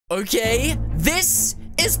Okay, this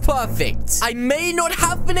is perfect. I may not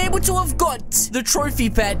have been able to have got the trophy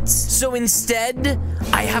pet, so instead,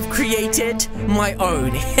 I have created my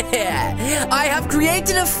own. I have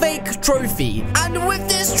created a fake trophy, and with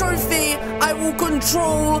this trophy, I will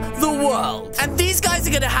control the world. And these guys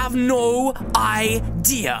are gonna have no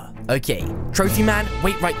idea. Okay, trophy man,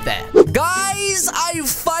 wait right there. Guys, I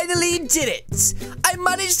finally did it. I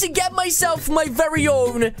managed to get myself my very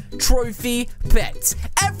own trophy pet.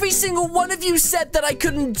 Every single one of you said that I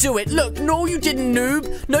couldn't do it. Look, no, you didn't,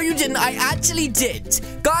 noob. No, you didn't. I actually did.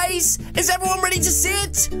 Guys, is everyone ready to see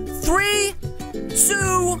it? 3,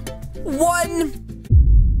 2, 1.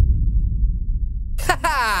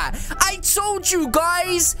 I told you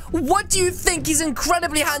guys. What do you think? He's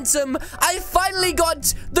incredibly handsome. I finally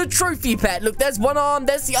got the trophy pet. Look, there's one arm,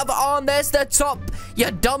 there's the other arm, there's the top.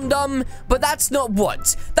 You dum-dum. But that's not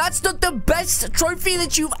what? That's not the best trophy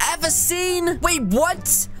that you've ever seen. Wait,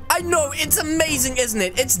 what? I know, it's amazing, isn't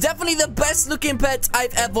it? It's definitely the best looking pet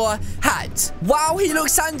I've ever had. Wow, he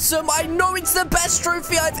looks handsome. I know it's the best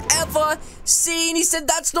trophy I've ever seen. He said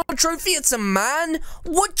that's not a trophy, it's a man.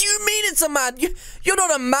 What do you mean it's a man? You're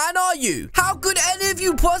not a man, are you? How could any of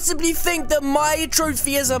you possibly think that my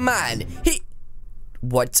trophy is a man?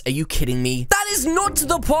 What? Are you kidding me? That is not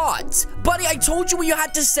the part. Buddy, I told you what you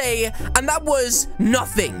had to say, and that was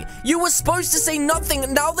nothing. You were supposed to say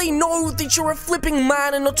nothing. Now they know that you're a flipping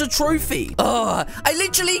man and not a trophy. I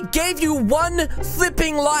literally gave you one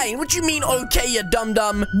flipping line. What do you mean, okay, you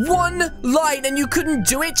dum-dum? One line, and you couldn't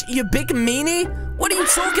do it, you big meanie? What are you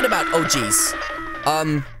talking about? Oh, jeez.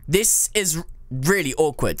 This is really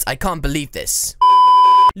awkward. I can't believe this.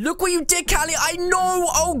 Look what you did, Callie. I know.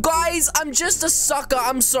 Oh, guys, I'm just a sucker.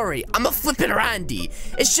 I'm sorry. I'm a flippin' Randy.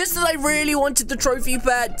 It's just that I really wanted the trophy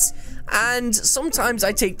pet, and sometimes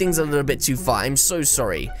I take things a little bit too far. I'm so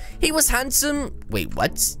sorry. He was handsome. Wait,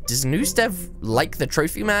 what? Does Newstev like the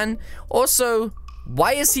trophy man? Also,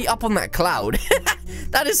 why is he up on that cloud?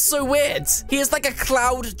 That is so weird. He is like a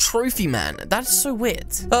cloud trophy man. That's so weird.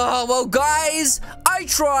 Oh, well, guys, I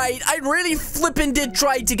tried. I really flippin' did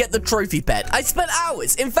try to get the trophy pet. I spent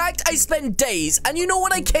hours. In fact, I spent days. And you know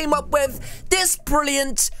what I came up with? This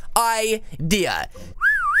brilliant idea.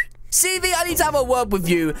 CV, I need to have a word with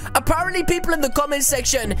you. Apparently, people in the comment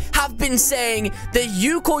section have been saying that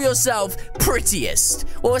you call yourself prettiest.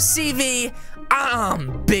 Or CV,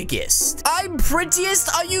 I'm biggest. I'm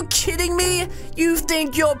prettiest? Are you kidding me? You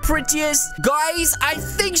think you're prettiest? Guys, I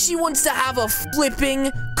think she wants to have a flipping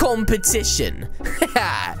competition.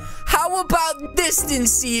 How about this then,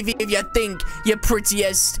 CV, if you think you're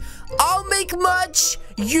prettiest? I'll make much,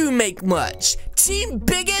 you make much. Team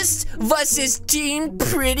biggest versus team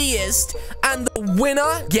prettiest. And the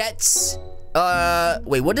winner gets...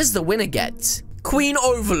 wait, what does the winner get? Queen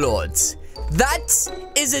Overlord. That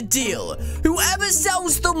is a deal. Whoever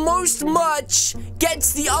sells the most merch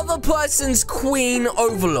gets the other person's Queen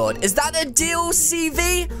Overlord. Is that a deal,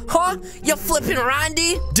 CV? Huh? You're flipping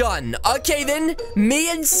Randy? Done. Okay, then.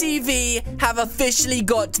 Me and CV have officially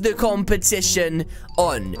got the competition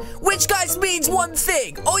on. Which, guys, means one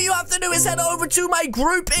thing. All you have to do is head over to my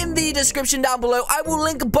group in the description down below. I will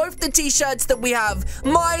link both the t-shirts that we have.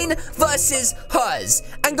 Mine versus hers.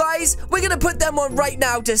 And, guys, we're going to put them on right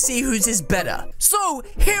now to see whose is better. So,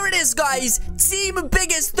 here it is, guys. Team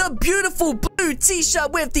biggest, the beautiful blue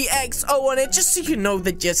t-shirt with the XO on it, just so you know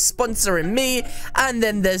that you're sponsoring me. And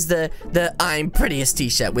then there's the I'm prettiest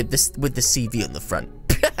t-shirt with the CV on the front.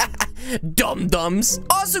 Dum-dums.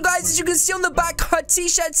 Also, guys, as you can see on the back, her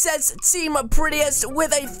t-shirt says Team Prettiest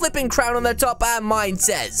with a flipping crown on the top, and mine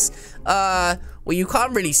says, well, you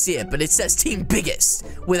can't really see it, but it says Team Biggest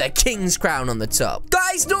with a king's crown on the top.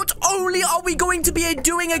 Guys, not only are we going to be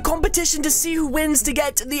doing a competition to see who wins to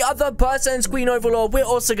get the other person's Queen Overlord, we're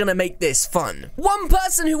also going to make this fun. One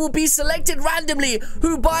person who will be selected randomly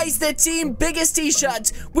who buys their Team Biggest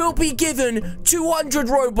t-shirt will be given 200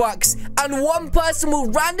 Robux, and one person will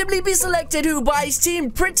randomly be selected who buys Team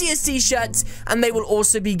Prettiest t-shirts, and they will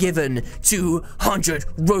also be given 200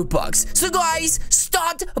 Robux. So, guys,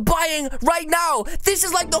 start buying right now. This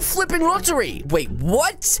is like the flipping lottery. Wait,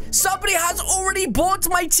 what? Somebody has already bought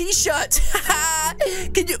my t-shirt.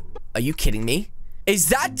 Are you kidding me? Is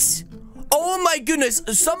that... Oh my goodness,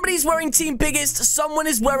 somebody's wearing Team Biggest, someone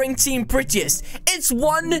is wearing Team Prettiest. It's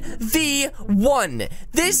 1v1.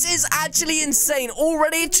 This is actually insane.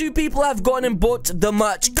 Already 2 people have gone and bought the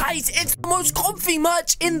merch. Guys, it's the most comfy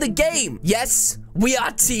merch in the game. Yes, we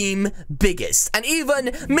are team biggest. And even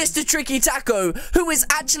Mr. Tricky Taco, who is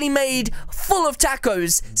actually made full of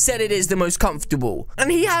tacos, said it is the most comfortable.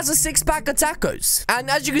 And he has a 6-pack of tacos. And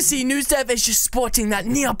as you can see, NewsDev is just sporting that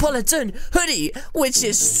Neapolitan hoodie, which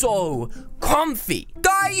is so comfy.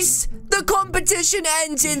 Guys, the competition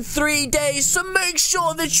ends in 3 days, so make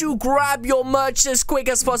sure that you grab your merch as quick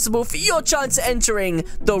as possible for your chance at entering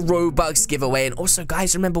the Robux giveaway. And also,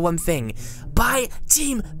 guys, remember one thing: buy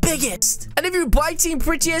team biggest. And if you buy team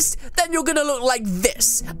prettiest, then you're gonna look like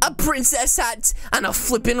this: a princess hat and a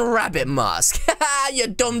flipping rabbit mask. Haha, you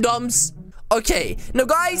dum-dums. Okay, now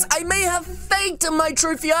guys, I may have faked my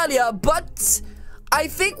trophy earlier, but I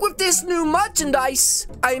think with this new merchandise,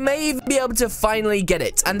 I may even be able to finally get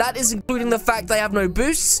it. And that is including the fact that I have no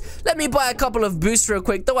boosts. Let me buy a couple of boosts real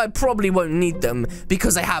quick, though I probably won't need them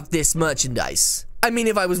because I have this merchandise. I mean,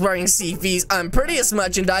 if I was wearing CV's prettiest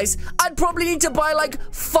merchandise, I'd probably need to buy like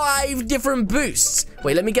 5 different boosts.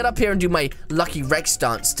 Wait, let me get up here and do my Lucky Rex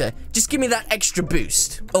dance to just give me that extra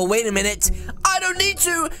boost. Oh, wait a minute. I don't need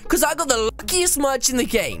to, because I got the luckiest merch in the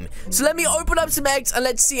game. So let me open up some eggs and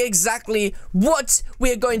let's see exactly what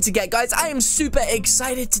we're going to get. Guys, I am super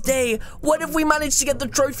excited today. What if we managed to get the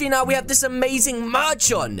trophy now? We have this amazing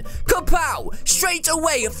merch on. Kapow! Straight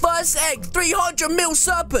away, first egg, 300 mil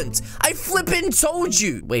serpent. I flippin' told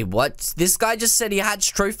you. Wait, what? This guy just said he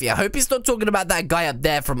hatched trophy. I hope he's not talking about that guy up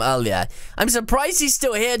there from earlier. I'm surprised he's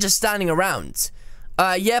still here just standing around.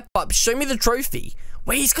 Yeah, pup, show me the trophy.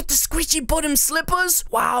 Wait, he's got the squishy bottom slippers?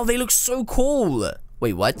 Wow, they look so cool.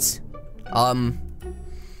 Wait, what? I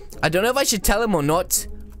don't know if I should tell him or not,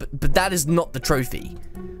 but that is not the trophy.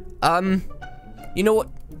 You know what?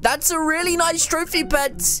 That's a really nice trophy,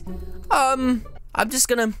 pet. I'm just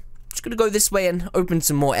gonna go this way and open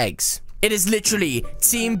some more eggs. It is literally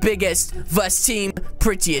team biggest versus team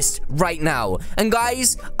prettiest right now. And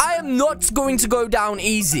guys, I am not going to go down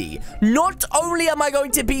easy. Not only am I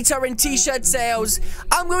going to beat her in t-shirt sales,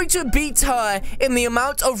 I'm going to beat her in the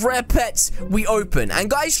amount of rare pets we open. And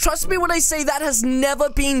guys, trust me when I say that has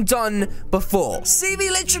never been done before.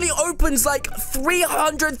 CV literally opens like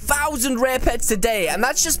 300,000 rare pets a day, and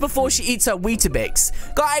that's just before she eats her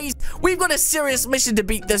Weetabix. Guys, we've got a serious mission to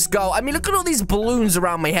beat this girl. I mean, look at all these balloons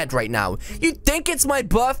around my head right now. You think it's my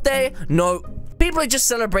birthday? No. People are just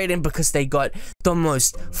celebrating because they got the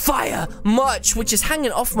most fire merch, which is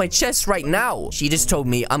hanging off my chest right now. She just told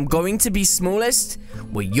me I'm going to be smallest,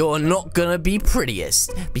 well, you're not gonna be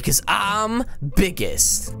prettiest because I'm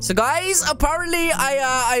biggest. So guys, apparently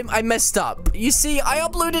I messed up. You see, I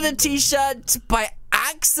uploaded a t-shirt by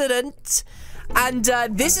accident. And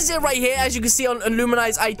this is it right here, as you can see on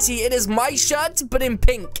Illuminize IT. It is my shirt, but in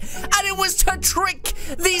pink. And it was to trick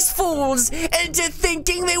these fools into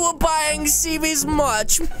thinking they were buying CV's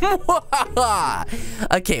merch.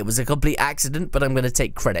 Okay, it was a complete accident, but I'm going to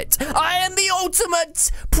take credit. I am the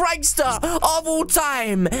ultimate prankster of all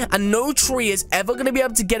time. And no tree is ever going to be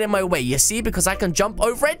able to get in my way, you see, because I can jump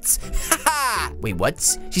over it. Wait,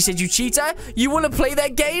 what? She said, you cheater? You want to play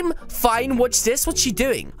that game? Fine, watch this. What's she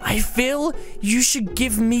doing? I feel you should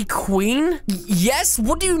give me queen? Yes?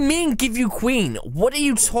 What do you mean give you queen? What are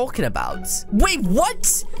you talking about? Wait, what?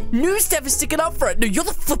 NewsDev is sticking up for it. No, you're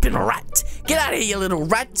the flipping rat. Get out of here, you little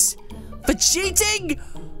rat. For cheating?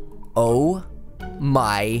 Oh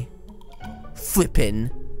my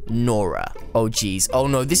flipping Nora. Oh geez. Oh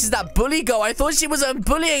no, this is that bully girl. I thought she wasn't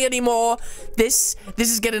bullying anymore. This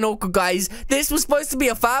is getting awkward, guys. This was supposed to be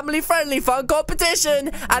a family-friendly fun competition,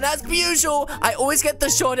 and as per usual, I always get the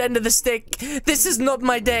short end of the stick. This is not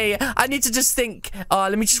my day. I need to just think.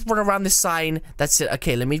 Let me just run around this sign. That's it.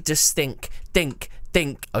 Okay, let me just think.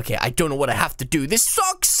 Okay, I don't know what I have to do. This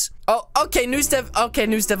sucks. Oh, okay, NewsDev. Okay,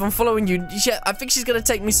 NewsDev, I'm following you. Yeah, I think she's gonna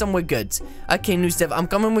take me somewhere good. Okay, NewsDev, I'm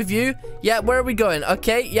coming with you. Yeah, where are we going?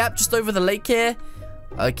 Okay, yep, just over the lake here.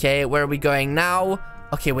 Okay, where are we going now?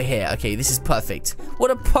 Okay, we're here. Okay, this is perfect.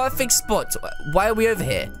 What a perfect spot. Why are we over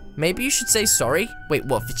here? Maybe you should say sorry. Wait,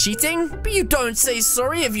 what, for cheating? But you don't say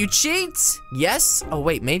sorry if you cheat. Yes? Oh,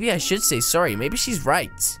 wait, maybe I should say sorry. Maybe she's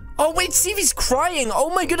right. Oh, wait, Stevie's crying.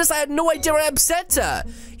 Oh, my goodness, I had no idea I upset her.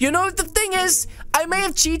 You know, the thing is, I may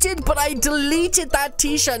have cheated, but I deleted that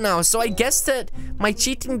t-shirt now. So I guess that my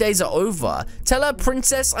cheating days are over. Tell her,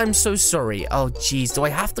 princess, I'm so sorry. Oh, jeez, do I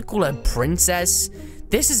have to call her princess?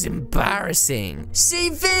 This is embarrassing.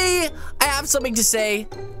 CV, I have something to say.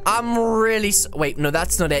 I'm really wait, no,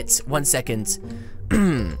 that's not it. 1 second.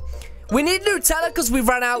 We need Nutella because we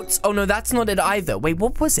ran out. Oh, no, that's not it either. Wait,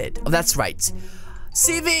 what was it? Oh, that's right.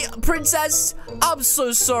 CV, princess, I'm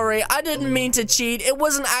so sorry. I didn't mean to cheat. It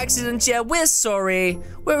was an accident. Yeah, we're sorry.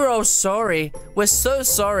 We're all sorry. We're so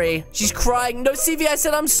sorry. She's crying. No, CV, I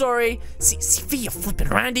said I'm sorry. CV, you're flipping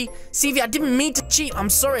Randy. CV, I didn't mean to cheat. I'm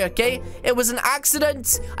sorry, okay? It was an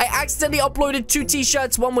accident. I accidentally uploaded 2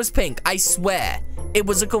 t-shirts. One was pink. I swear. It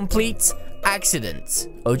was a complete accident.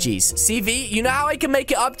 Oh, geez. CV, you know how I can make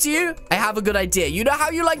it up to you? I have a good idea. You know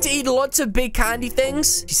how you like to eat lots of big candy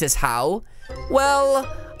things? She says, how? Well,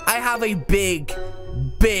 I have a big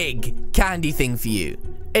candy thing for you.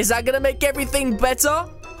 Is that gonna make everything better?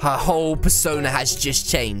 Her whole persona has just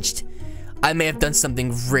changed. I may have done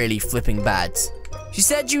something really flipping bad. She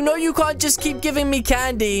said, you know you can't just keep giving me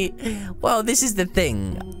candy. Well, this is the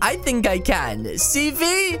thing. I think I can.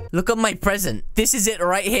 CV, look at my present. This is it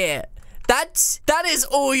right here. That is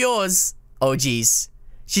all yours. Oh, geez.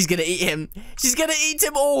 She's gonna eat him. She's gonna eat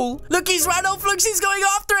him all. Look, he's ran off. Look, she's going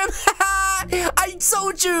after him. I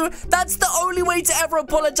told you. That's the only way to ever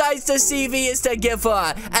apologize to CV is to give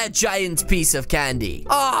her a giant piece of candy.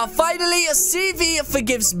 Finally, CV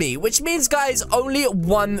forgives me, which means, guys, only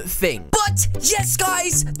one thing. But, yes,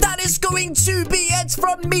 guys, that is going to be it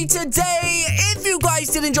from me today. If you guys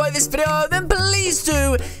did enjoy this video, then please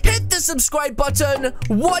do hit the subscribe button.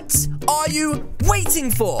 What are you waiting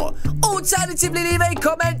for? Alternatively, leave a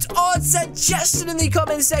comment or suggestion in the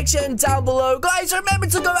comment section down below. Guys, remember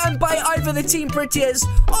to go and buy either the Team Prettiest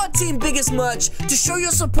or Team Biggest merch to show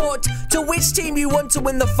your support to which team you want to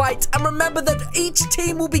win the fight. And remember that each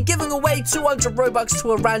team will be giving away 200 Robux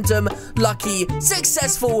to a random, lucky,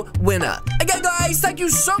 successful winner. Again, guys, thank you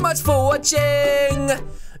so much for watching.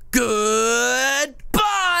 Goodbye!